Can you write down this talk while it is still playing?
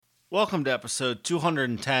Welcome to episode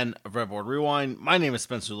 210 of Redboard Rewind. My name is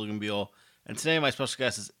Spencer Luganbeal, and today my special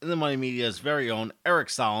guest is In the Money Media's very own Eric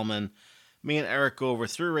Solomon. Me and Eric go over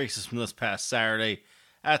 3 races from this past Saturday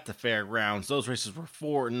at the Fairgrounds. Those races were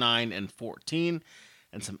 4, 9, and 14,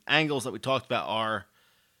 and some angles that we talked about are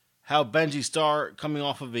how Benji Starr, coming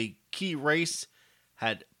off of a key race,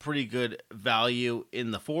 had pretty good value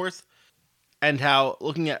in the 4th, and how,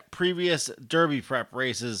 looking at previous Derby prep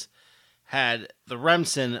races, had the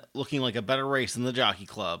Remsen looking like a better race than the Jockey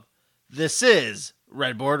Club. This is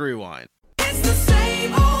Redboard Rewind. It's the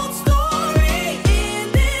same old story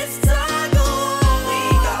in this tuggle.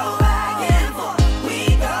 We go back and forth. We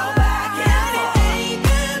go back and forth. It ain't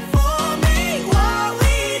good for me what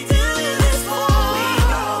we do this for. We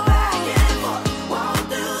go back and forth. Won't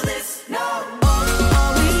do this, no.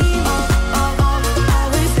 All we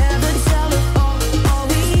always ever tell it. All we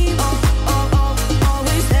always ever tell it. All we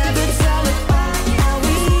always ever tell it. All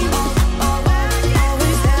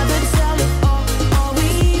we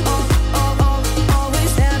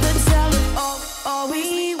always ever tell it. All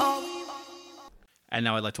we And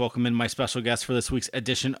now I'd like to welcome in my special guest for this week's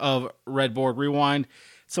edition of Redboard Rewind.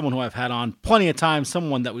 Someone who I've had on plenty of times,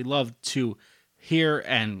 someone that we love to hear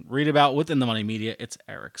and read about within the Money Media. It's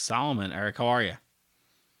Eric Solomon. Eric, how are you?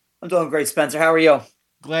 I'm doing great, Spencer. How are you?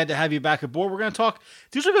 Glad to have you back aboard. We're going to talk,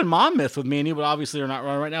 it's usually been Mom Myth with me and you, but obviously we're not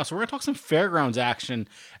running right now. So we're going to talk some Fairgrounds action.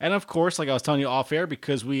 And of course, like I was telling you off air,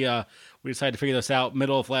 because we decided to figure this out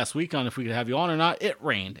middle of last week on if we could have you on or not, it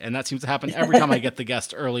rained. And that seems to happen every time I get the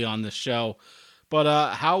guest early on this show.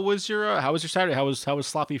 But how was your Saturday? How was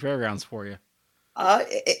sloppy Fairgrounds for you?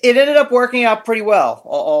 It ended up working out pretty well.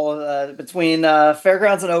 All between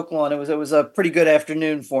Fairgrounds and Oakland, it was a pretty good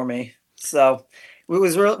afternoon for me. So it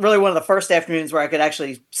was really one of the first afternoons where I could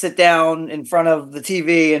actually sit down in front of the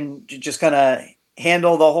TV and just kind of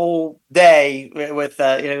handle the whole day with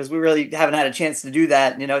because we really haven't had a chance to do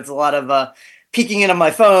that. It's a lot of peeking into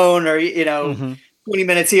my phone or 20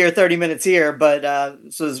 minutes here, 30 minutes here, but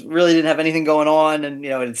so really didn't have anything going on, and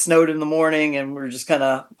it had snowed in the morning, and we were just kind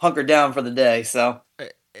of hunkered down for the day. So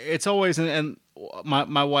it's always, and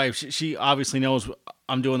my wife, she obviously knows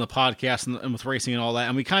I'm doing the podcast and with racing and all that,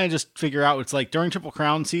 and we kind of just figure out it's like during Triple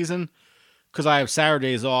Crown season, because I have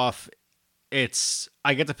Saturdays off.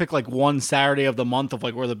 I get to pick like one Saturday of the month of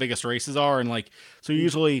like where the biggest races are, and like so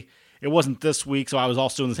usually it wasn't this week, so I was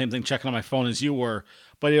also doing the same thing, checking on my phone as you were.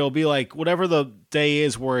 But it'll be like whatever the day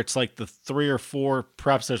is where it's like the 3 or 4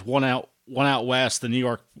 preps. There's one out west, the New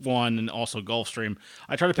York one, and also Gulfstream.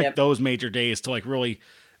 I try to pick those major days to like really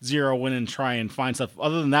zero in and try and find stuff.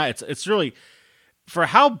 Other than that, it's really, for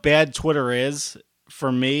how bad Twitter is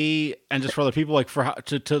for me and just for other people, like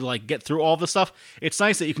to like get through all this stuff. It's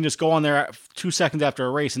nice that you can just go on there 2 seconds after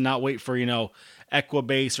a race and not wait for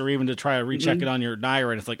Equibase or even to try to recheck it on your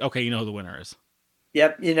Naira, and it's like, okay, you know who the winner is.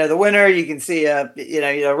 Yep, the winner. You can see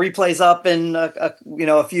replays up in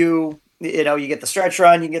a few. You get the stretch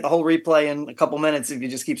run, you can get the whole replay in a couple minutes if you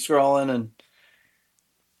just keep scrolling, and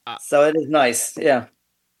so it is nice. Yeah.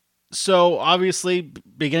 So obviously,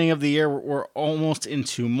 beginning of the year, we're almost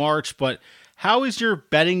into March, but how is your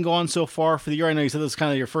betting gone so far for the year? I know you said this is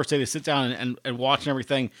kind of your first day to sit down and watch and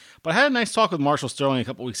everything, but I had a nice talk with Marshall Sterling a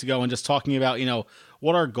couple weeks ago and just talking about,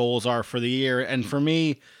 what our goals are for the year. And for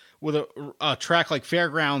me, with a track like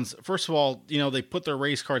Fairgrounds, first of all, they put their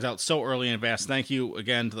race cards out so early in advance. Thank you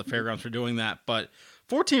again to the Fairgrounds for doing that. But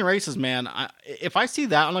 14 races, man, if I see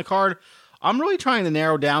that on the card, I'm really trying to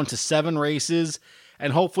narrow down to 7 races.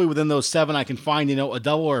 And hopefully within those 7, I can find, a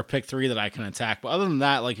double or a pick 3 that I can attack. But other than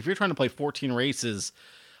that, like if you're trying to play 14 races,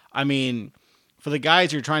 I mean, for the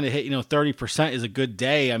guys you're trying to hit, 30% is a good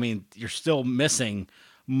day. I mean, you're still missing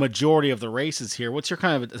majority of the races here. What's your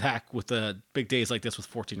kind of attack with the big days like this with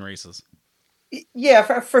 14 races? Yeah,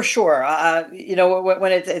 for sure.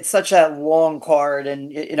 When it's such a long card,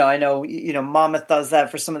 and I know Monmouth does that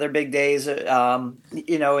for some of their big days. In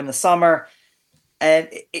the summer, and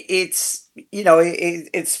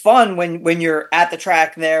it's fun when you're at the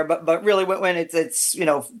track there, but really when it's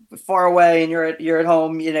far away and you're at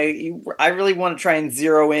home, I really want to try and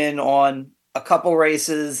zero in on a couple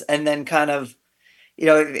races, and then kind of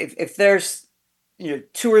if there's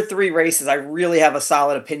 2 or 3 races I really have a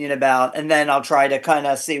solid opinion about, and then I'll try to kind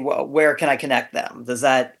of see where can I connect them. Does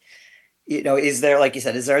that is there, like you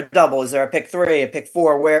said, is there a double, is there a pick 3, a pick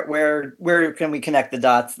 4, where can we connect the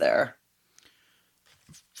dots there?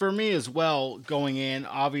 For me as well, going in,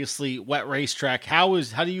 obviously wet racetrack. How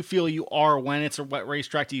do you feel you are when it's a wet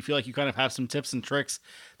racetrack? Do you feel like you kind of have some tips and tricks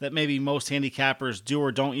that maybe most handicappers do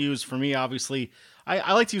or don't use? For me, obviously,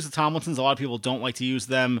 I like to use the Tomlinsons. A lot of people don't like to use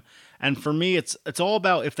them. And for me, it's all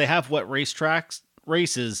about if they have wet racetracks,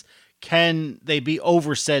 races, can they be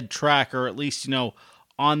over said track, or at least,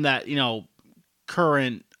 on that,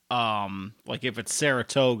 current, like if it's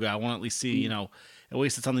Saratoga, I want to at least see, at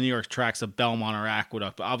least it's on the New York tracks of Belmont or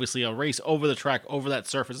Aqueduct. But obviously a race over the track, over that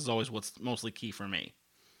surface is always what's mostly key for me.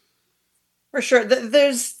 For sure.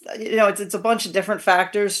 There's, it's a bunch of different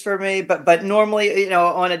factors for me, but normally,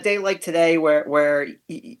 on a day like today where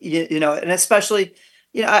and especially,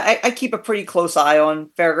 I keep a pretty close eye on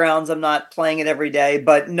Fairgrounds. I'm not playing it every day,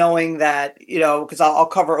 but knowing that, because I'll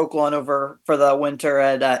cover Oaklawn over for the winter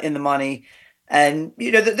at In the Money. And,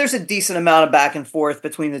 there's a decent amount of back and forth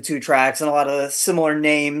between the two tracks and a lot of similar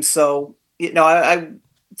names. So,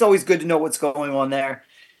 it's always good to know what's going on there.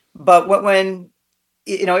 But when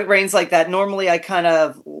it rains like that, normally I kind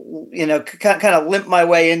of limp my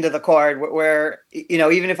way into the card where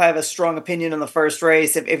even if I have a strong opinion on the first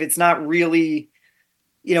race, if it's not really,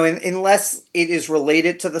 unless it is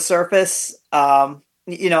related to the surface,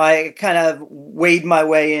 I kind of wade my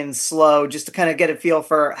way in slow just to kind of get a feel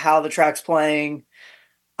for how the track's playing.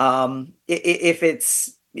 If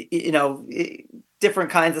it's, different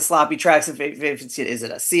kinds of sloppy tracks, if it's, is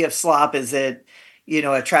it a sea of slop? Is it,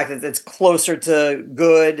 a track that's closer to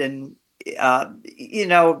good, and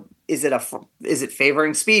is it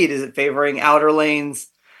favoring speed? Is it favoring outer lanes?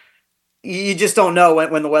 You just don't know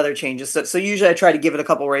when the weather changes. So usually I try to give it a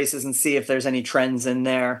couple races and see if there's any trends in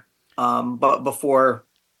there, but before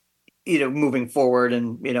moving forward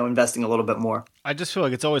and investing a little bit more. I just feel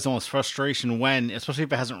like it's always almost frustration when, especially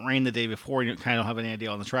if it hasn't rained the day before, you kind of don't have any idea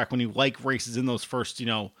on the track. When you like races in those first,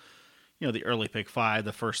 the early pick five,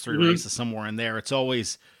 the first three races, somewhere in there, it's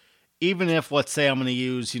always, even if, let's say I'm going to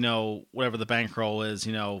use, whatever the bankroll is,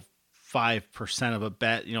 5% of a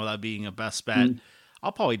bet, that being a best bet,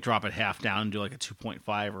 I'll probably drop it half down and do like a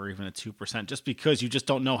 2.5 or even a 2%, just because you just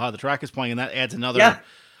don't know how the track is playing. And that adds another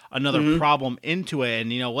problem into it.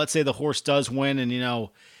 And, let's say the horse does win and,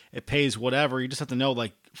 it pays whatever. You just have to know,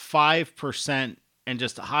 like, 5% and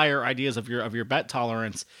just higher ideas of your bet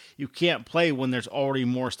tolerance, you can't play when there's already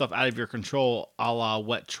more stuff out of your control, a la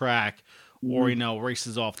wet track or,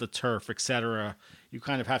 races off the turf, etc. You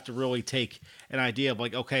kind of have to really take an idea of,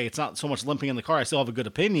 like, okay, it's not so much limping in the car. I still have a good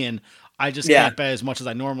opinion. I just can't bet as much as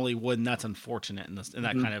I normally would, and that's unfortunate in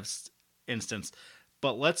that kind of instance.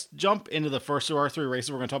 But let's jump into the first of our three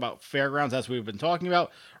races. We're going to talk about Fairgrounds, as we've been talking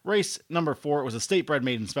about. Race number 4, it was a state bred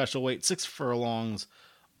maiden special weight, 6 furlongs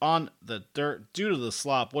on the dirt due to the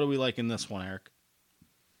slop. What do we like in this one, Eric?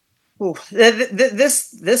 Ooh,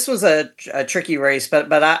 this was a tricky race, but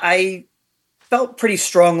I felt pretty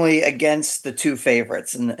strongly against the two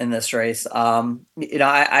favorites in this race.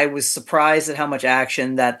 I was surprised at how much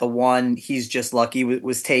action that the one He's Just Lucky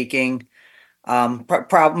was taking.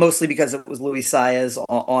 Mostly because it was Luis Saez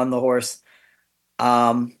on the horse.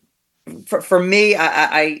 For me,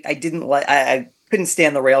 I didn't like. I couldn't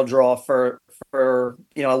stand the rail draw for a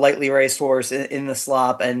lightly raced horse in the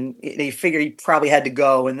slop, and they figured he probably had to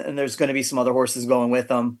go, and there's going to be some other horses going with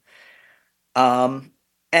him. And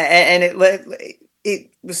it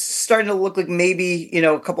was starting to look like maybe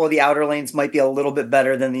a couple of the outer lanes might be a little bit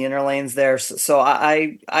better than the inner lanes there. So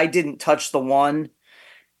I didn't touch the one.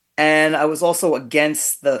 And I was also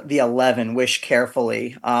against the 11, Wish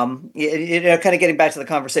Carefully. Kind of getting back to the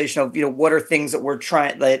conversation of, what are things that we're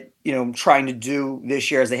trying to do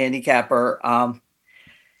this year as a handicapper.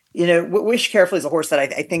 Wish Carefully is a horse that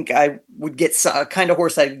I think I would get a kind of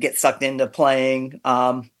horse I'd get sucked into playing.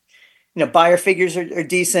 Buyer figures are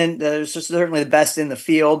decent. There's just certainly the best in the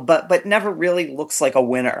field, but never really looks like a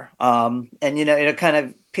winner. And kind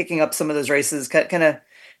of picking up some of those races, kind of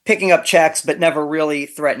picking up checks, but never really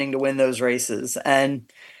threatening to win those races.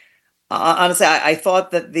 And honestly, I thought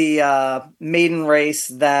that the maiden race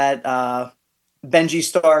that Benji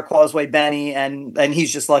Star, Causeway Benny, and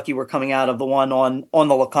He's Just Lucky were coming out of the one on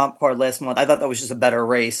the LeCompte card last month, I thought that was just a better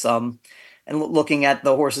race. And looking at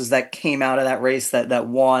the horses that came out of that race that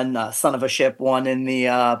won, Son of a Ship won in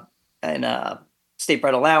the State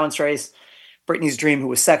Bred Allowance race. Brittany's Dream, who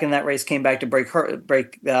was second in that race, came back to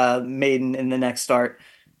break maiden in the next start.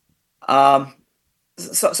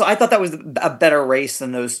 So I thought that was a better race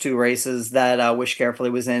than those two races that Wish Carefully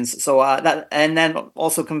was in. So that, and then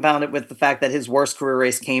also compounded with the fact that his worst career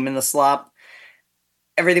race came in the slop.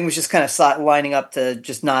 Everything was just kind of lining up to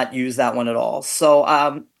just not use that one at all.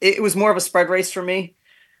 So it was more of a spread race for me.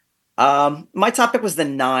 My top pick was the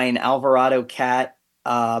 9, Alvarado Cat.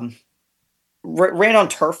 Ran on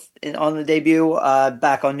turf on the debut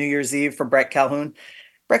back on New Year's Eve for Brett Calhoun.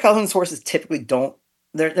 Brett Calhoun's horses typically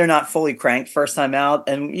they're not fully cranked first time out.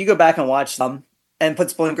 And you go back and watch them, and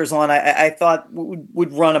puts blinkers on, I thought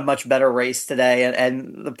would run a much better race today,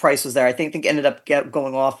 and the price was there. I think ended up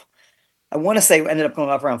going off. I want to say ended up going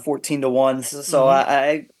off around 14-1. So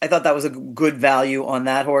I thought that was a good value on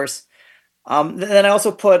that horse. Then I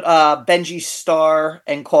also put Benji Star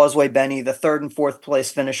and Causeway Benny, the third and fourth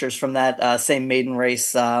place finishers from that same maiden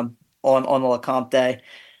race on the Lecomte day.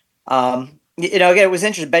 Again, it was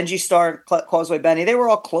interesting. Benji Star and Causeway Benny, they were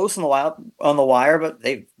all close on the wire, but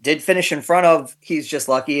they did finish in front of He's Just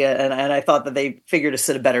Lucky, and I thought that they figured to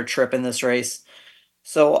sit a better trip in this race.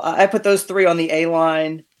 So I put those three on the A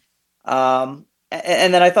line. And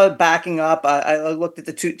then I thought backing up, I looked at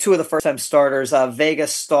the two of the first time starters,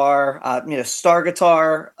 Vegas Star, Star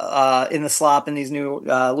Guitar in the slop in these new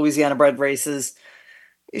Louisiana bred races.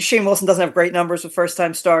 Shane Wilson doesn't have great numbers with first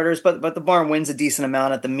time starters, but the barn wins a decent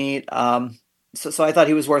amount at the meet. So I thought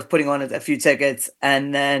he was worth putting on a few tickets.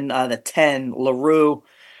 And then the 10, LaRue.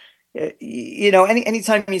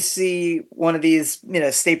 Anytime you see one of these,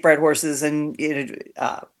 state bred horses in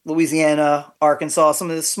Louisiana, Arkansas, some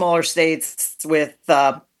of the smaller states with,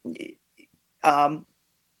 good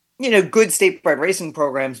state bred racing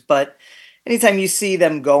programs, but anytime you see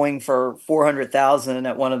them going for 400,000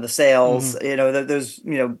 at one of the sales, those,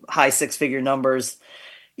 high 6-figure numbers,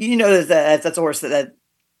 that's a horse that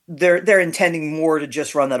they're intending more to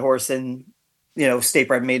just run that horse in, state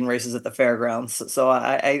bred maiden races at the fairgrounds. So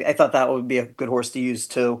I thought that would be a good horse to use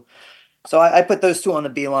too. So I put those two on the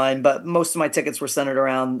B line, but most of my tickets were centered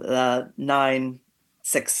around 9,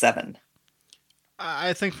 6, 7.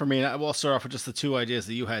 I think for me, we'll start off with just the two ideas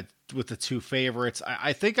that you had with the two favorites.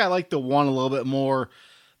 I think I like the one a little bit more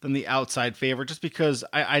than the outside favorite, just because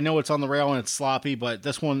I know it's on the rail and it's sloppy, but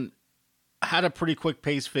this one had a pretty quick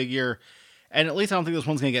pace figure. And at least I don't think this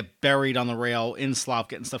one's going to get buried on the rail in slop,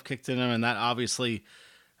 getting stuff kicked in him. And that obviously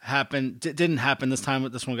didn't happen this time.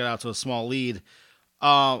 This one got out to a small lead.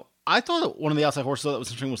 I thought one of the outside horses that was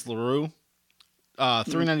interesting was LaRue.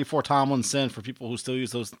 394 Tomlinson for people who still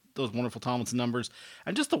use those wonderful Tomlinson numbers.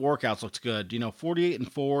 And just the workouts looked good. 48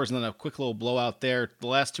 and 4s and then a quick little blowout there. The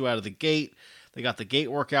last two out of the gate. They got the gate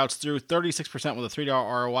workouts through. 36% with a $3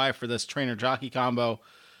 ROI for this trainer jockey combo.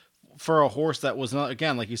 For a horse that was not,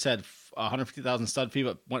 again, like you said, 150,000 stud fee,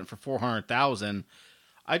 but went for 400,000.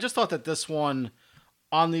 I just thought that this one,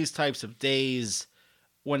 on these types of days,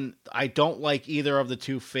 when I don't like either of the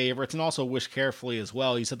two favorites, and also Wish Carefully as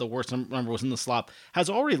well, you said the worst number was in the slop, has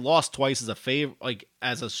already lost twice as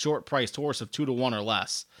as a short priced horse of 2-1 or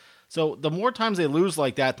less. So the more times they lose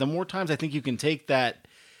like that, the more times I think you can take that.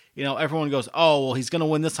 Everyone goes, oh well, he's going to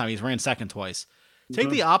win this time. He's ran second twice. Take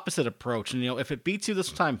the opposite approach, and if it beats you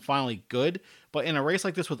this time, finally good. But in a race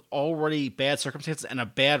like this with already bad circumstances and a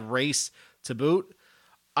bad race to boot,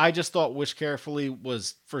 I just thought Wish Carefully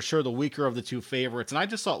was for sure the weaker of the two favorites, and I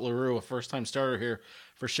just thought LaRue, a first-time starter here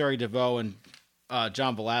for Sherry DeVoe and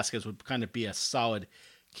John Velasquez, would kind of be a solid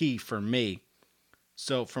key for me.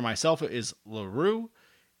 So for myself, it is LaRue,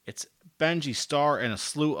 it's Benji Star, and a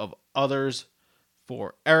slew of others.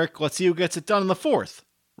 For Eric, let's see who gets it done in the fourth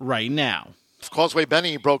right now. Causeway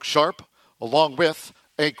Benny broke sharp, along with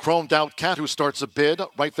a chromed out cat who starts a bid.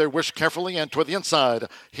 Right there, Wish Carefully, and toward the inside,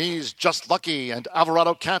 He's Just Lucky, and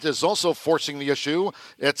Alvarado Cat is also forcing the issue.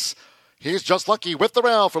 He's Just Lucky with the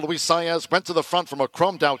rail for Luis Saez. Went to the front from a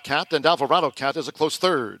chromed out cat, and Alvarado Cat is a close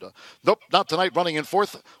third. Nope, not tonight, running in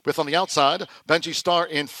fourth, with on the outside, Benji Star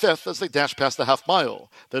in fifth as they dash past the half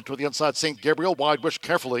mile. Then to the inside, St. Gabriel, wide Wish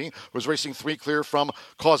Carefully, was racing 3 clear from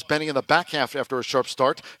Cause Benny in the back half after a sharp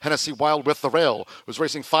start. Hennessy Wild with the rail was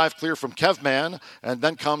racing 5 clear from Kevman, and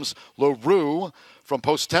then comes LaRue from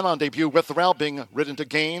post 10 on debut with the rail being ridden to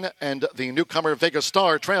gain, and the newcomer Vegas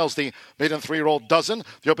Star trails the maiden 3-year-old Dozen.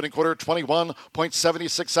 The opening quarter,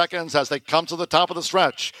 21.76 seconds as they come to the top of the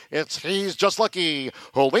stretch. He's Just Lucky,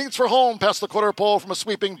 who leads for home past the quarter pole from a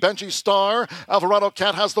sweeping Benji Star. Alvarado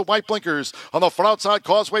Cat has the white blinkers. On the far outside,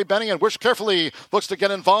 Causeway Benny and Wish Carefully looks to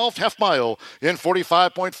get involved. Half mile in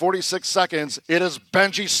 45.46 seconds. It is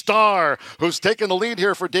Benji Star who's taken the lead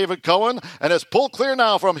here for David Cohen and is pulled clear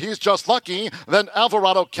now from He's Just Lucky. Then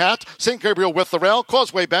Alvarado Cat, St. Gabriel with the rail,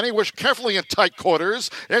 Causeway Benny, Wish Carefully in tight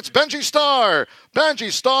quarters. It's Benji Star.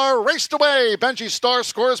 Benji Star raced away. Benji Star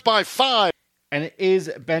scores by 5. And it is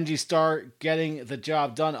Benji Star getting the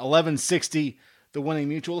job done. 1160, the winning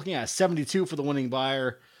mutual. Looking at 72 for the winning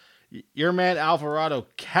buyer. Your man Alvarado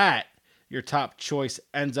Cat, your top choice,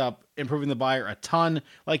 ends up improving the buyer a ton.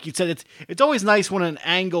 Like you said, it's always nice when an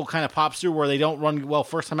angle kind of pops through where they don't run well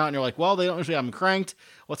first time out, and you're like, well, they don't usually have them cranked.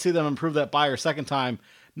 Let's see them improve that buyer second time.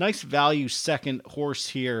 Nice value second horse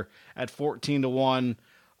here at 14-1.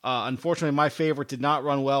 Unfortunately, my favorite did not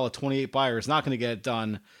run well. A 28 buyer is not going to get it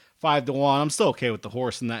done. 5-1. I'm still okay with the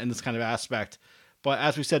horse in this kind of aspect. But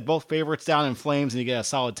as we said, both favorites down in flames, and you get a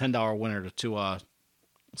solid $10 winner to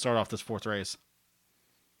start off this fourth race.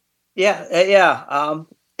 Yeah, yeah.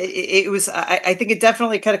 It was. I think it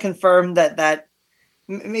definitely kind of confirmed that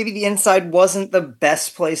maybe the inside wasn't the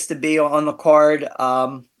best place to be on the card.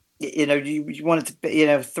 You wanted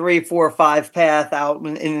to, 3, 4, 5 path out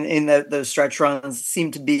in those stretch runs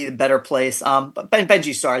seemed to be the better place. But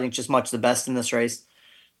Benji Star, I think, just much the best in this race.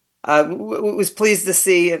 Was pleased to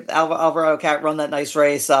see Alvarado Cat run that nice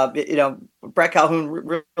race. Brett Calhoun,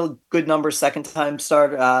 real good numbers, second time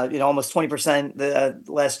start. Almost 20% the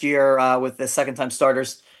last year with the second time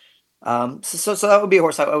starters. So that would be a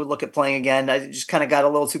horse I would look at playing again. I just kind of got a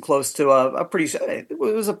little too close to it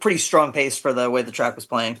was a pretty strong pace for the way the track was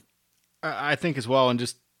playing. I think as well, and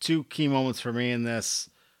just two key moments for me in this.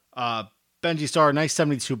 Benji Star, nice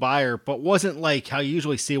 72 buyer, but wasn't like how you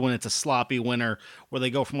usually see when it's a sloppy winner where they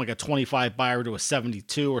go from like a 25 buyer to a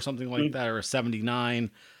 72 or something like that, or a 79.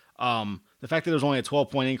 The fact that there's only a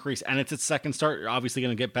 12-point increase and it's its second start, you're obviously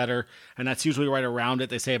going to get better, and that's usually right around it.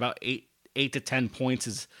 They say about 8 to 10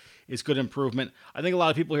 points is good improvement. I think a lot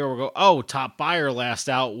of people here will go, oh, top buyer last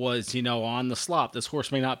out was, on the slop. This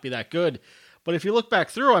horse may not be that good. But if you look back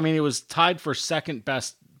through, it was tied for second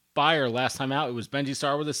best buyer last time out. It was Benji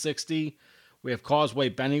Star with a 60. We have Causeway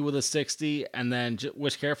Benny with a 60, and then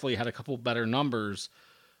Wish Carefully had a couple better numbers.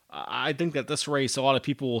 I think that this race, a lot of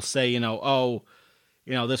people will say,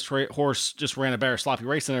 this horse just ran a better sloppy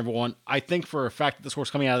race than everyone. I think for a fact that this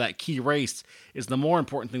horse coming out of that key race is the more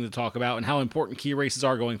important thing to talk about, and how important key races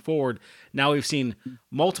are going forward. Now we've seen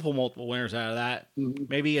multiple winners out of that.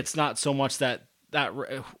 Maybe it's not so much that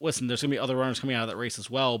listen, there's going to be other runners coming out of that race as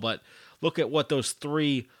well, but look at what those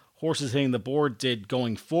three horses hitting the board did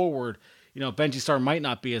going forward. Benji Star might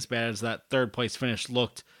not be as bad as that third place finish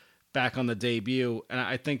looked back on the debut. And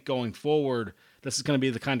I think going forward, this is going to be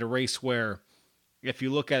the kind of race where if you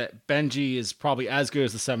look at it, Benji is probably as good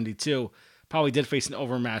as the 72. Probably did face an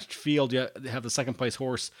overmatched field. You have the second place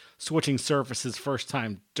horse switching surfaces, first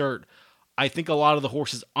time dirt. I think a lot of the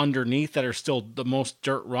horses underneath that are still the most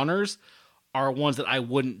dirt runners are ones that I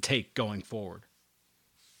wouldn't take going forward.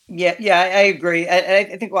 Yeah, I agree.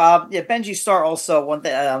 I think, Benji Star also one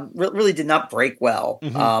that really did not break well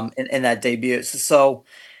in that debut. So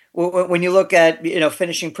when you look at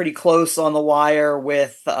finishing pretty close on the wire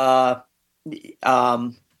with Causeway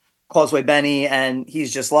Benny, and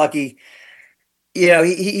He's Just Lucky,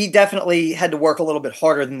 he definitely had to work a little bit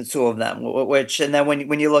harder than the two of them. And then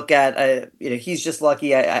when you look at He's Just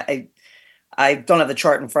Lucky, I don't have the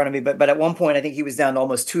chart in front of me, but at one point I think he was down to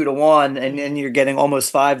almost 2-1, and you're getting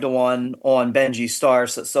almost 5-1 on Benji Star.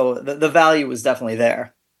 So the value was definitely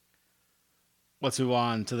there. Let's move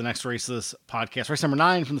on to the next race of this podcast. Race number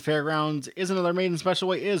 9 from the Fairgrounds is another maiden special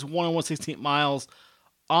weight. It is 1 1/16 miles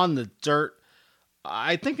on the dirt.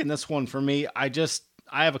 I think in this one for me, I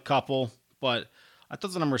have a couple, but I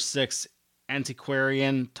thought the number 6,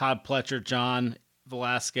 Antiquarian, Todd Pletcher, John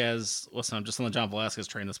Velasquez. Listen, I'm just on the John Velasquez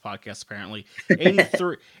train this podcast, apparently.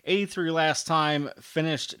 83 last time,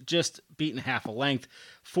 finished just beaten half a length.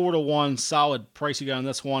 4-1, solid price you got on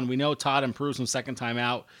this one. We know Todd improves from second time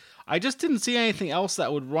out. I just didn't see anything else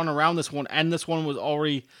that would run around this one, and this one was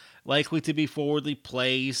already likely to be forwardly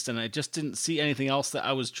placed, and I just didn't see anything else that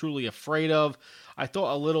I was truly afraid of. I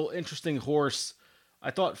thought a little interesting horse.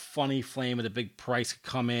 I thought Funny Flame at a big price could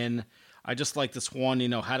come in. I just like this one,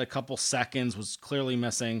 had a couple seconds, was clearly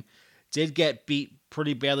missing. Did get beat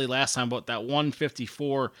pretty badly last time, but that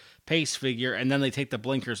 154 pace figure, and then they take the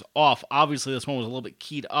blinkers off. Obviously, this one was a little bit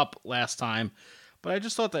keyed up last time, but I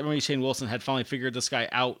just thought that maybe Shane Wilson had finally figured this guy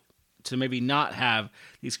out to maybe not have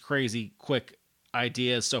these crazy quick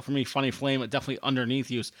ideas. So for me, Funny Flame, definitely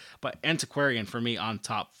underneath use, but Antiquarian for me on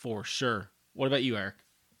top for sure. What about you, Eric?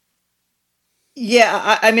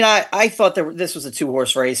 Yeah, I thought that this was a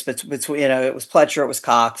 2-horse race, but between it was Pletcher, it was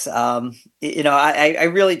Cox. I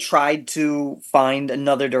really tried to find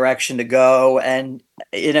another direction to go, and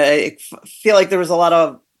I feel like there was a lot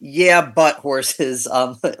of but horses,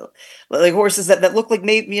 like horses that look like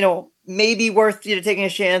maybe worth taking a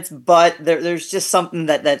chance, but there's just something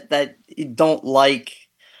that you don't like.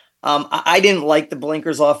 I didn't like the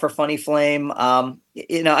blinkers off for Funny Flame. I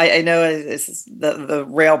know the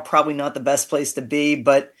rail probably not the best place to be,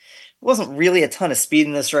 but it wasn't really a ton of speed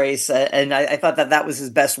in this race, and I thought that was his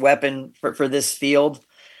best weapon for this field.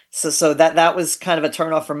 So that was kind of a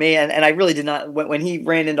turnoff for me, and I really did not when he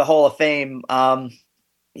ran into Hall of Fame.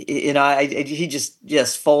 He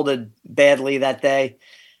just folded badly that day.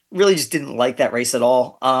 Really just didn't like that race at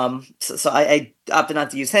all. So I opted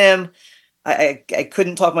not to use him. I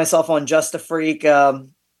couldn't talk myself on Just a Freak.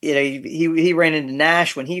 he ran into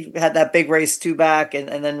Nash when he had that big race two back,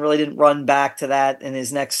 and then really didn't run back to that in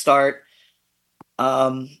his next start.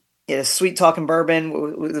 Sweet Talking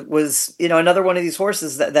Bourbon was another one of these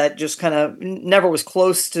horses that just kind of never was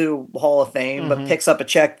close to Hall of Fame, but picks up a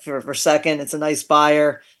check for second. It's a nice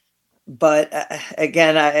buyer, but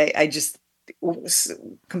again, I just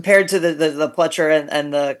compared to the Pletcher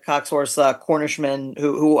and the Cox horse Cornishman,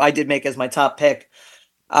 who I did make as my top pick.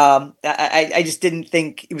 I just didn't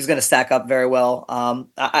think he was going to stack up very well.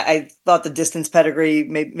 I thought the distance pedigree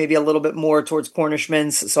maybe a little bit more towards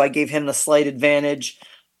Cornishman's, so I gave him the slight advantage.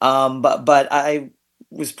 But I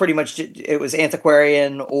was pretty much, it was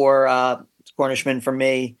Antiquarian or Cornishman for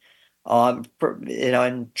me,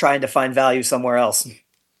 and trying to find value somewhere else. A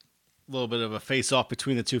little bit of a face-off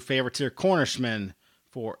between the two favorites here. Cornishman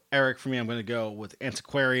for Eric. For me, I'm going to go with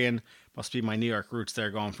Antiquarian. Must be my New York roots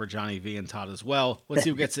there, going for Johnny V and Todd as well. Let's see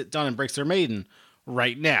who gets it done and breaks their maiden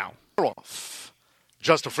right now. Off.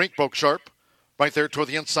 Just a Freak broke sharp. Right there toward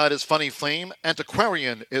the inside is Funny Flame.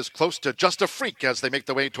 Antiquarian is close to Just a Freak as they make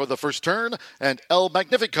their way toward the first turn. And El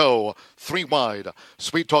Magnifico, 3 wide.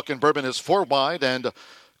 Sweet Talkin' Bourbon is 4 wide. And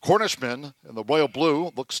Cornishman in the royal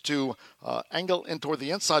blue looks to angle in toward the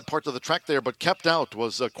inside part of the track there, but kept out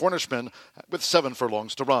was Cornishman with 7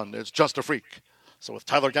 furlongs to run. It's Just a Freak. So with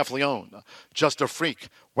Tyler Gaffalione, Just a Freak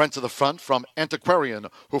went to the front from Antiquarian,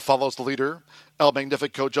 who follows the leader. El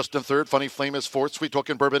Magnifico just in third. Funny Flame is fourth. Sweet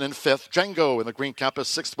Talkin' Bourbon in fifth. Django in the green cap is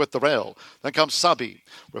sixth with the rail. Then comes Sabi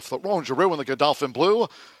with Laurent Giroux in the Godolphin blue.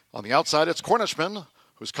 On the outside, it's Cornishman,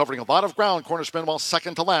 who's covering a lot of ground. Cornishman while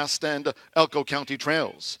second to last, and Elko County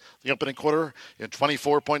trails. The opening quarter in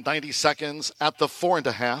 24.90 seconds at the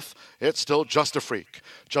 4.5. It's still Just a Freak.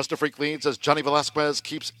 Just a Freak leads as Johnny Velasquez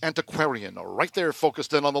keeps Antiquarian right there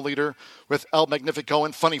focused in on the leader with El Magnifico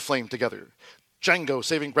and Funny Flame together. Django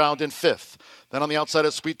saving ground in fifth. Then on the outside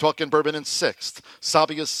is Sweet Talkin' Bourbon in sixth.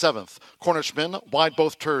 Sabi is seventh. Cornishman wide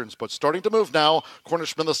both turns, but starting to move now.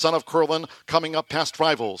 Cornishman, the son of Curlin, coming up past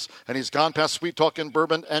rivals. And he's gone past Sweet Talkin'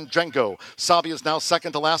 Bourbon and Django. Sabi is now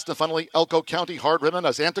second to last, and finally Elko County hard ridden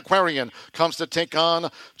as Antiquarian comes to take on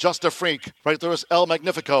Just a Freak. Right there is El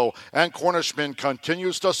Magnifico, and Cornishman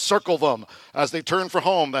continues to circle them as they turn for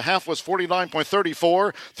home. The half was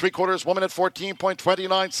 49.34. 3/4 1 minute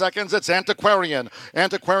 14.29 seconds. It's Antiquarian.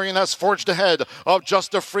 Antiquarian has forged ahead of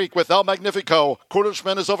Just a Freak with El Magnifico.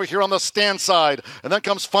 Cornishman is over here on the stand side. And then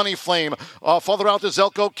comes Funny Flame. Farther out is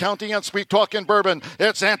Elko County and Sweet Talkin' Bourbon.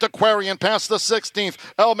 It's Antiquarian past the 16th.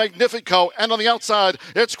 El Magnifico. And on the outside,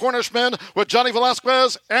 it's Cornishman with Johnny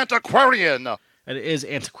Velasquez. Antiquarian. And it is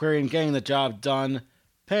Antiquarian getting the job done,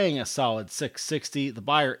 paying a solid $660. The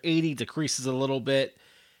buyer 80 decreases a little bit.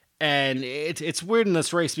 And it's weird in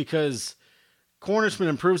this race because Cornishman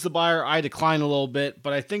improves the buyer. I decline a little bit,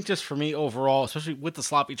 but I think just for me overall, especially with the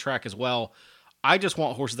sloppy track as well, I just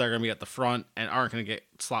want horses that are going to be at the front and aren't going to get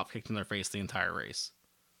slop kicked in their face the entire race.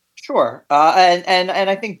 Sure, and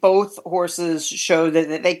I think both horses show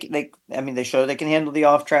that they show they can handle the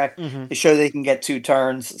off track. Mm-hmm. They show they can get 2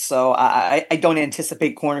 turns. So I don't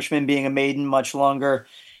anticipate Cornishman being a maiden much longer.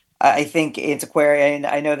 I think Antiquarian.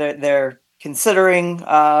 I know that they're considering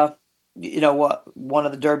one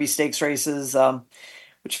of the Derby Stakes races,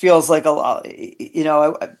 which feels like a lot.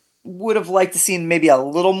 I would have liked to see maybe a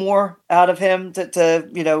little more out of him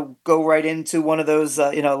to go right into one of those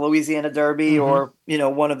Louisiana Derby or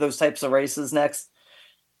one of those types of races next.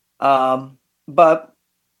 But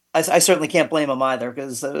I certainly can't blame him either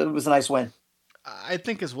because it was a nice win. I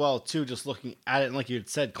think as well too, just looking at it, and like you had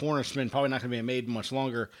said, Cornishman probably not going to be a maiden much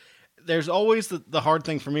longer. There's always the hard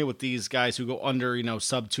thing for me with these guys who go under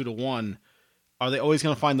sub 2-1. Are they always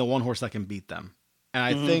going to find the one horse that can beat them? And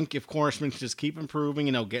I think if Cornishman can just keep improving,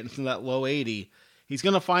 getting to that low 80, he's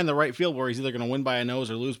going to find the right field where he's either going to win by a nose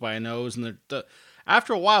or lose by a nose. And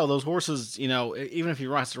after a while, those horses, even if he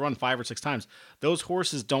has to run 5 or 6 times, those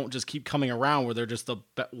horses don't just keep coming around where they're just the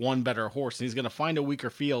one better horse. And he's going to find a weaker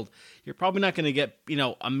field. You're probably not going to get,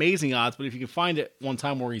 amazing odds, but if you can find it one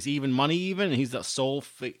time where he's even, and he's the sole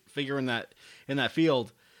figure in that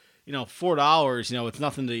field, $4, it's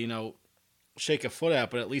nothing to, shake a foot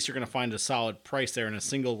at, but at least you're going to find a solid price there in a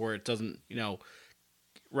single where it doesn't,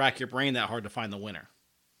 rack your brain that hard to find the winner.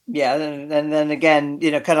 Yeah, and then again,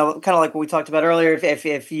 kind of like what we talked about earlier.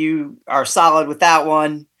 If you are solid with that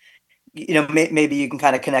one, maybe you can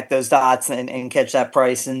kind of connect those dots and catch that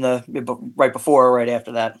price in the right before or right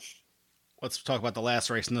after that. Let's talk about the last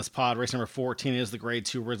race in this pod. Race number 14 is the Grade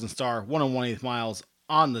 2 Risen Star, 1 1/8 miles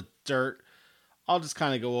on the dirt. I'll just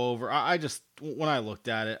kind of go over. When I looked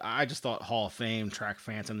at it, I just thought Hall of Fame, Track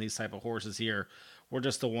Phantom, these type of horses here were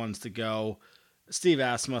just the ones to go. Steve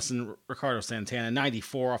Asmussen, Ricardo Santana,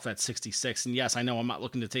 94 off that 66. And yes, I know I'm not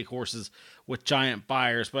looking to take horses with giant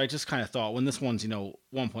buyers, but I just kind of thought when this one's,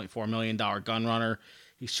 $1.4 million gun runner,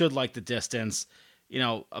 he should like the distance.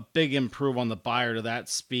 A big improve on the buyer to that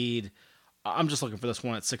speed. I'm just looking for this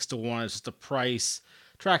one at 6-1. It's just a price.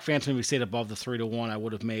 Track Phantom, if we stayed above the 3-1, I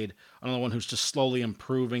would have made another one who's just slowly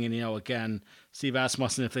improving. And, again, Steve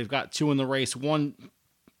Asmussen, if they've got two in the race,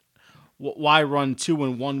 why run two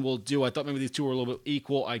and one will do? I thought maybe these two were a little bit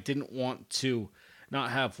equal. I didn't want to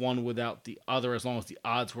not have one without the other as long as the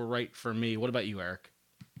odds were right for me. What about you, Eric?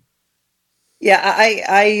 Yeah,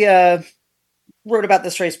 I wrote about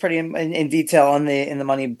this race pretty in detail in the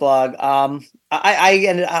Money blog. I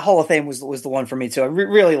ended Hall of Fame was the one for me too. I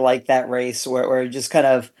really liked that race where it just kind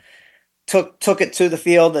of took it to the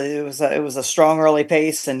field. It was a strong early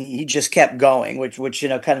pace, and he just kept going, which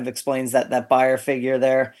kind of explains that buyer figure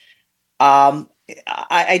there.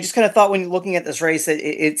 I just kind of thought when looking at this race,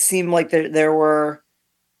 it seemed like there were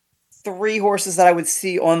three horses that I would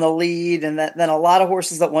see on the lead, and then a lot of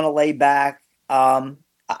horses that want to lay back.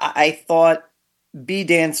 I thought B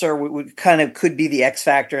Dancer could be the X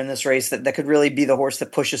factor in this race that could really be the horse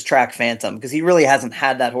that pushes Track Phantom, because he really hasn't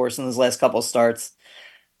had that horse in his last couple of starts.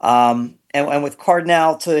 And with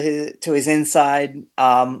Cardinal to his inside,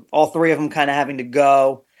 all three of them kind of having to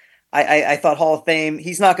go. I thought Hall of Fame,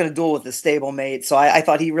 he's not going to duel with his stablemate. So I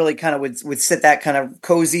thought he really kind of would sit that kind of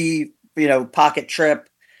cozy, pocket trip,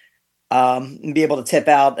 and be able to tip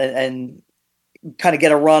out and kind of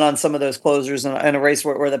get a run on some of those closers in a race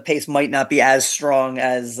where the pace might not be as strong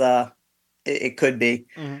as it could be.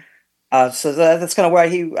 Mm-hmm. So that's kind of where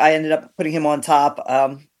I ended up putting him on top.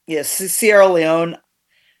 Sierra Leone.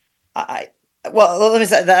 Let me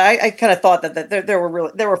say that I kind of thought that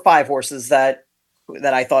there were five horses that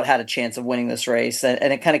I thought had a chance of winning this race.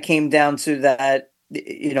 And it kind of came down to that,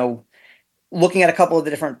 looking at a couple of the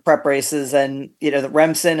different prep races and, the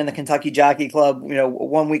Remsen and the Kentucky Jockey Club,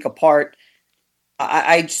 1 week apart.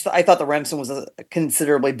 I thought the Remsen was a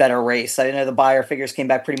considerably better race. I know the buyer figures came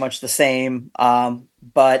back pretty much the same.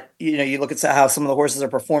 But, you look at how some of the horses are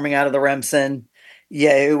performing out of the Remsen.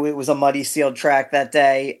 Yeah, it was a muddy sealed track that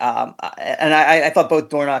day. And I thought both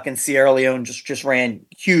Dornoch and Sierra Leone just ran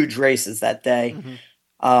huge races that day.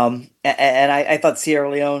 Mm-hmm. And I thought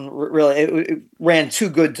Sierra Leone really it ran too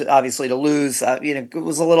good to lose. It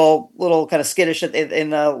was a little kind of skittish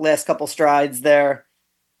in the last couple strides there,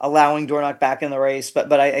 allowing Dornoch back in the race.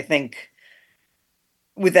 But I think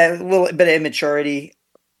with that little bit of immaturity,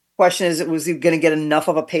 question is, was he going to get enough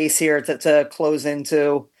of a pace here to close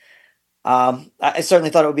into? I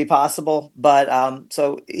certainly thought it would be possible, but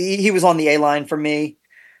so he was on the A line for me.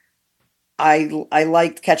 I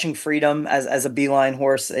liked Catching Freedom as a B line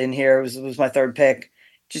horse in here. It was my third pick.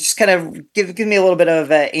 Just kind of give me a little bit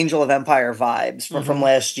of Angel of Empire vibes from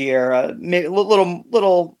last year. Maybe a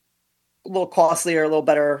little costlier, a little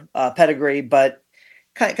better pedigree, but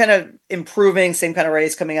kind of improving. Same kind of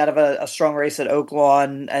race, coming out of a strong race at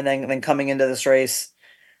Oaklawn, and then coming into this race.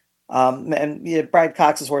 Brad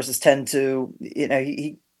Cox's horses tend to,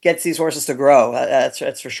 he gets these horses to grow.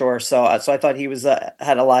 That's for sure. So I thought he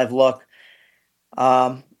had a live look.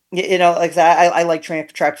 Like I said, I like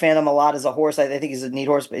Track Phantom a lot as a horse. I think he's a neat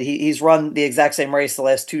horse, but he's run the exact same race the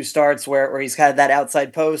last two starts where he's had that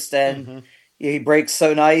outside post and he breaks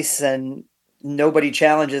so nice and nobody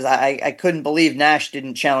challenges. I couldn't believe Nash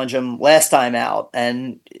didn't challenge him last time out,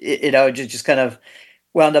 and it just kind of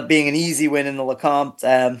wound up being an easy win in the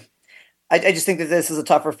Lecomte. I just think that this is a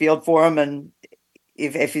tougher field for him, and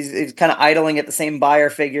if he's kind of idling at the same buyer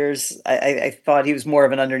figures, I thought he was more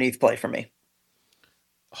of an underneath play for me.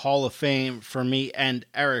 Hall of Fame for me and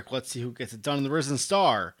Eric. Let's see who gets it done in the Risen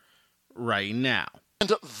Star right now.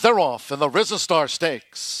 And they're off in the Risen Star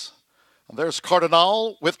Stakes. And there's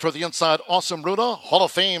Cardinal with to the inside Awesome Ruta. Hall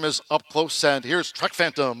of Fame is up close, and here's Track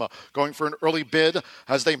Phantom going for an early bid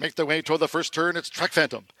as they make their way toward the first turn. It's Track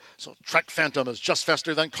Phantom. So Track Phantom is just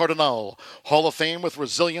faster than Cardinal. Hall of Fame with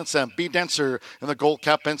Resilience and B Dancer in the gold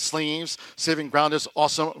cap and sleeves. Saving ground is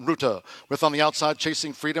Awesome Ruta. With on the outside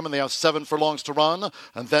Chasing Freedom, and they have 7 furlongs to run.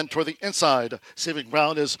 And then toward the inside, saving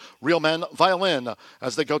ground is Real Men Violin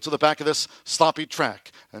as they go to the back of this sloppy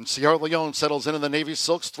track. And Sierra Leone settles in the Navy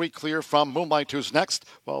Silks. 3 clear from Moonlight, who's next.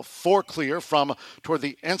 Well, 4 clear from toward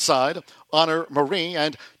the inside. Honor Marie,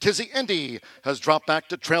 and Tizzy Indy has dropped back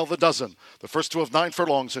to trail the dozen. The first two of 9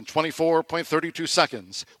 furlongs in 24.32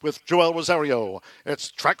 seconds with Joel Rosario.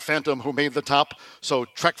 It's Track Phantom who made the top, so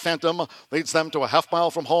Track Phantom leads them to a half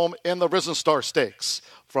mile from home in the Risen Star Stakes.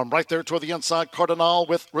 From right there toward the inside, Cardinal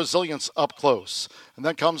with Resilience up close. And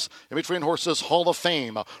then comes in between horses, Hall of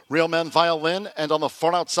Fame, Real Men Violin, and on the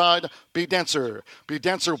far outside, Be Dancer. Be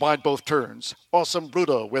Dancer wide both turns. Awesome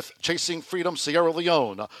Bruta with Chasing Freedom, Sierra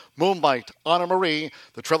Leone. Moonlight, Anna Marie.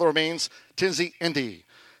 The trailer remains Tinsy Indy.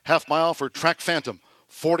 Half mile for Track Phantom.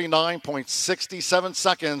 49.67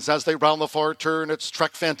 seconds as they round the far turn. It's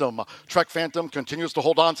Trek Phantom. Trek Phantom continues to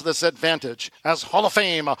hold on to this advantage as Hall of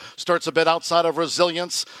Fame starts a bit outside of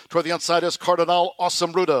Resilience. Toward the inside is Cardinal,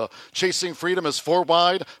 Awesome Ruta. Chasing Freedom is 4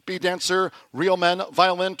 wide. Be Dancer, Real Men,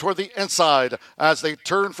 Violin toward the inside as they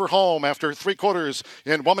turn for home after 3/4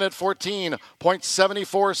 in 1 minute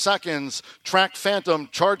 14.74 seconds. Track Phantom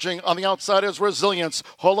charging on the outside is Resilience.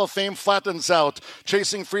 Hall of Fame flattens out.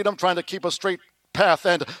 Chasing Freedom trying to keep a straight path,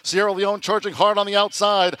 and Sierra Leone charging hard on the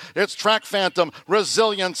outside. It's Track Phantom,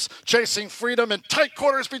 Resilience, Chasing Freedom in tight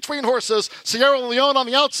quarters between horses. Sierra Leone on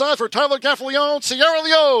the outside for Tyler Gaffalione.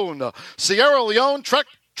 Sierra Leone, Track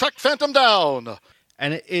Phantom down.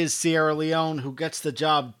 And it is Sierra Leone who gets the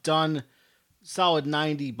job done. Solid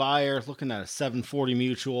 90 buyer, looking at a 740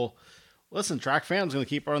 mutual. Listen, Track Phantom's going to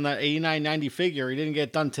keep on that 89.90 figure. He didn't get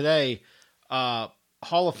it done today.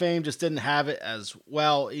 Hall of Fame just didn't have it as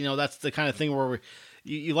well. You know, that's the kind of thing where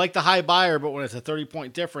you like the high buyer, but when it's a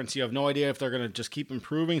 30-point difference, you have no idea if they're going to just keep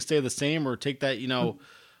improving, stay the same, or take that,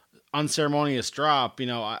 unceremonious drop.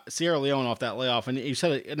 Sierra Leone off that layoff. And you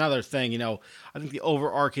said another thing, I think the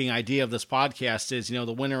overarching idea of this podcast is, the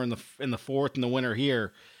winner in the fourth and the winner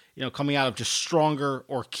here, coming out of just stronger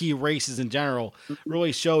or key races in general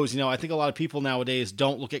really shows, I think a lot of people nowadays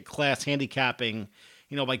don't look at class handicapping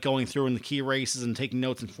by going through in the key races and taking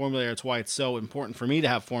notes in Formulator. That's why it's so important for me to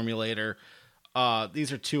have Formulator.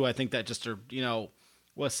 These are two I think that just are,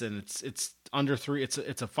 listen, it's under 3. It's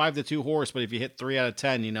a 5-2 horse, but if you hit 3 out of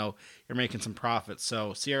 10, you're making some profits.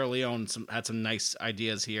 So Sierra Leone had some nice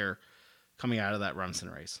ideas here coming out of that Remsen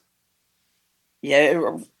race.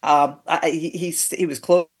 Yeah, he was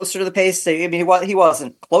closer to the pace. I mean, he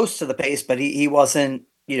wasn't close to the pace, but he wasn't,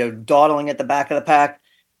 dawdling at the back of the pack.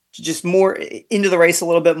 Just more into the race a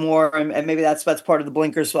little bit more, and maybe that's part of the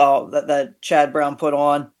blinkers that Chad Brown put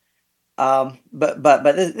on. But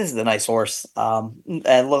this is a nice horse.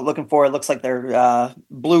 And looking forward, it looks like their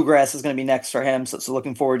Bluegrass is going to be next for him. So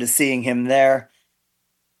looking forward to seeing him there.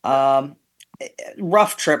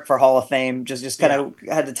 Rough trip for Hall of Fame. Just kind of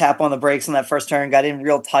had to tap on the brakes on that first turn. Got in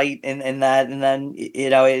real tight in that, and then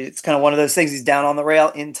it's kind of one of those things. He's down on the rail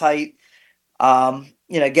in tight.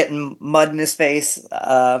 Getting mud in his face,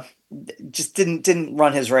 just didn't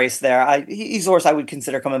run his race there. He's a horse I would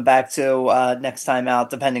consider coming back to next time out,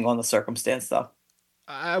 depending on the circumstance, though.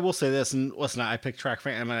 I will say this, and listen, I picked Track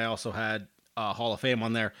Phantom, and I also had Hall of Fame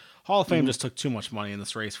on there. Hall of Fame just took too much money in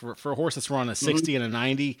this race for a horse that's run a 60 and a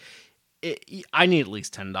 90. I need at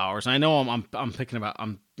least $10. I know I'm picking about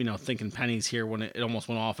thinking pennies here when it almost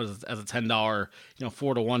went off as a $10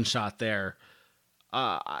 4-to-1 shot there.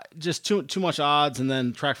 Just too much odds, and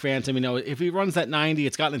then Track Phantom, if he runs that 90,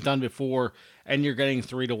 it's gotten it done before, and you're getting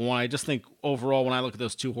 3-1. I just think overall, when I look at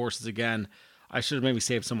those two horses again, I should have maybe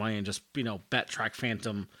saved some money and just, bet Track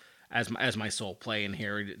Phantom as my sole play in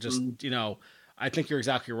here. Just, I think you're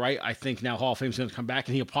exactly right. I think now Hall of Fame's going to come back,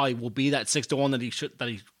 and he probably will be that 6-1 that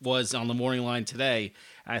he was on the morning line today.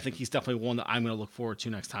 And I think he's definitely one that I'm going to look forward to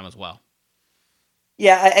next time as well.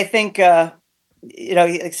 Yeah, I think, like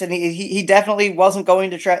I said, he definitely wasn't going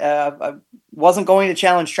to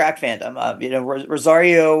challenge Track Phantom.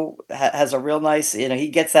 Rosario has a real nice, he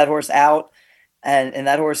gets that horse out, and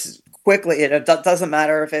that horse quickly. It doesn't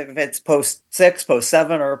matter if it's post 6, post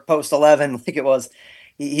 7, or post 11, like it was.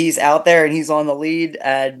 He's out there and he's on the lead,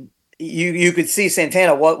 and you could see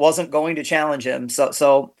Santana wasn't going to challenge him.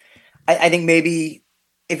 So I think maybe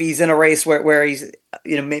if he's in a race where he's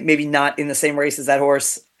maybe not in the same race as that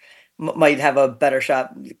horse, might have a better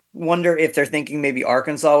shot. Wonder if they're thinking maybe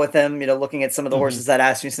Arkansas with him, looking at some of the horses that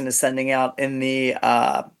Asmussen is sending out in the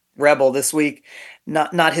Rebel this week.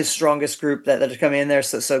 Not his strongest group that are coming in there.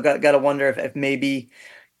 So got to wonder if maybe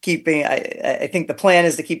keeping, I think the plan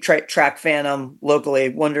is to keep Track Phantom locally.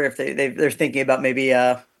 Wonder if they're thinking about maybe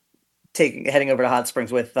heading over to Hot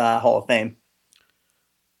Springs with Hall of Fame.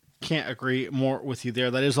 Can't agree more with you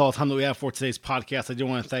there. That is all the time that we have for today's podcast. I do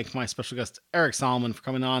want to thank my special guest, Eric Solomon, for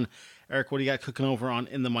coming on. Eric, what do you got cooking over on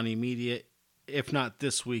In the Money Media, if not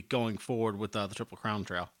this week, going forward with the Triple Crown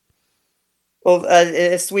Trail? Well,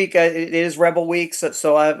 this week it is Rebel Week,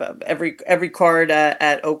 so I have every card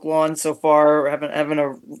at Oak Lawn so far. Having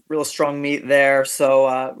a real strong meet there,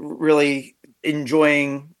 so really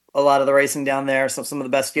enjoying a lot of the racing down there. So some of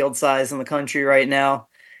the best field size in the country right now.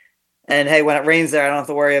 And hey, when it rains there, I don't have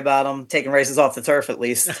to worry about them taking races off the turf at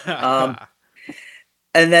least.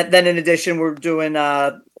 And then in addition, we're doing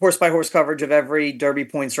horse by horse coverage of every Derby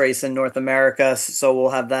points race in North America. So we'll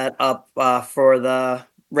have that up for the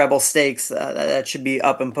Rebel Stakes. That should be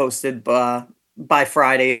up and posted by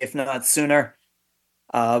Friday, if not sooner.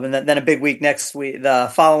 And then a big week next week,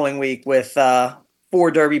 the following week with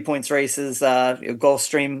 4 Derby points races,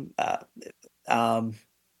 Gulfstream,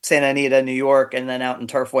 Santa Anita, New York, and then out in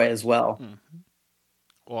Turfway as well.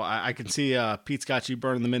 Well, I can see Pete's got you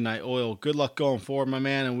burning the midnight oil. Good luck going forward, my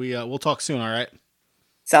man, and we'll talk soon, all right?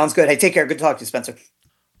 Sounds good. Hey, take care. Good to talk to you, Spencer.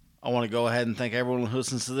 I want to go ahead and thank everyone who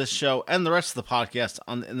listens to this show and the rest of the podcast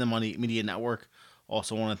on the In the Money Media Network.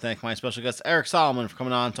 Also want to thank my special guest, Eric Solomon, for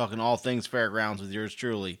coming on talking all things Fairgrounds with yours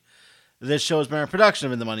truly. This show has been a production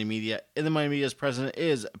of In the Money Media. In the Money Media's president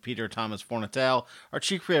is Peter Thomas Fornatel. Our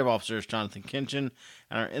chief creative officer is Jonathan Kinchin.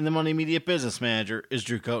 And our In the Money Media business manager is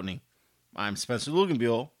Drew Coatney. I'm Spencer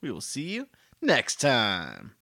Luganbuehl. We will see you next time.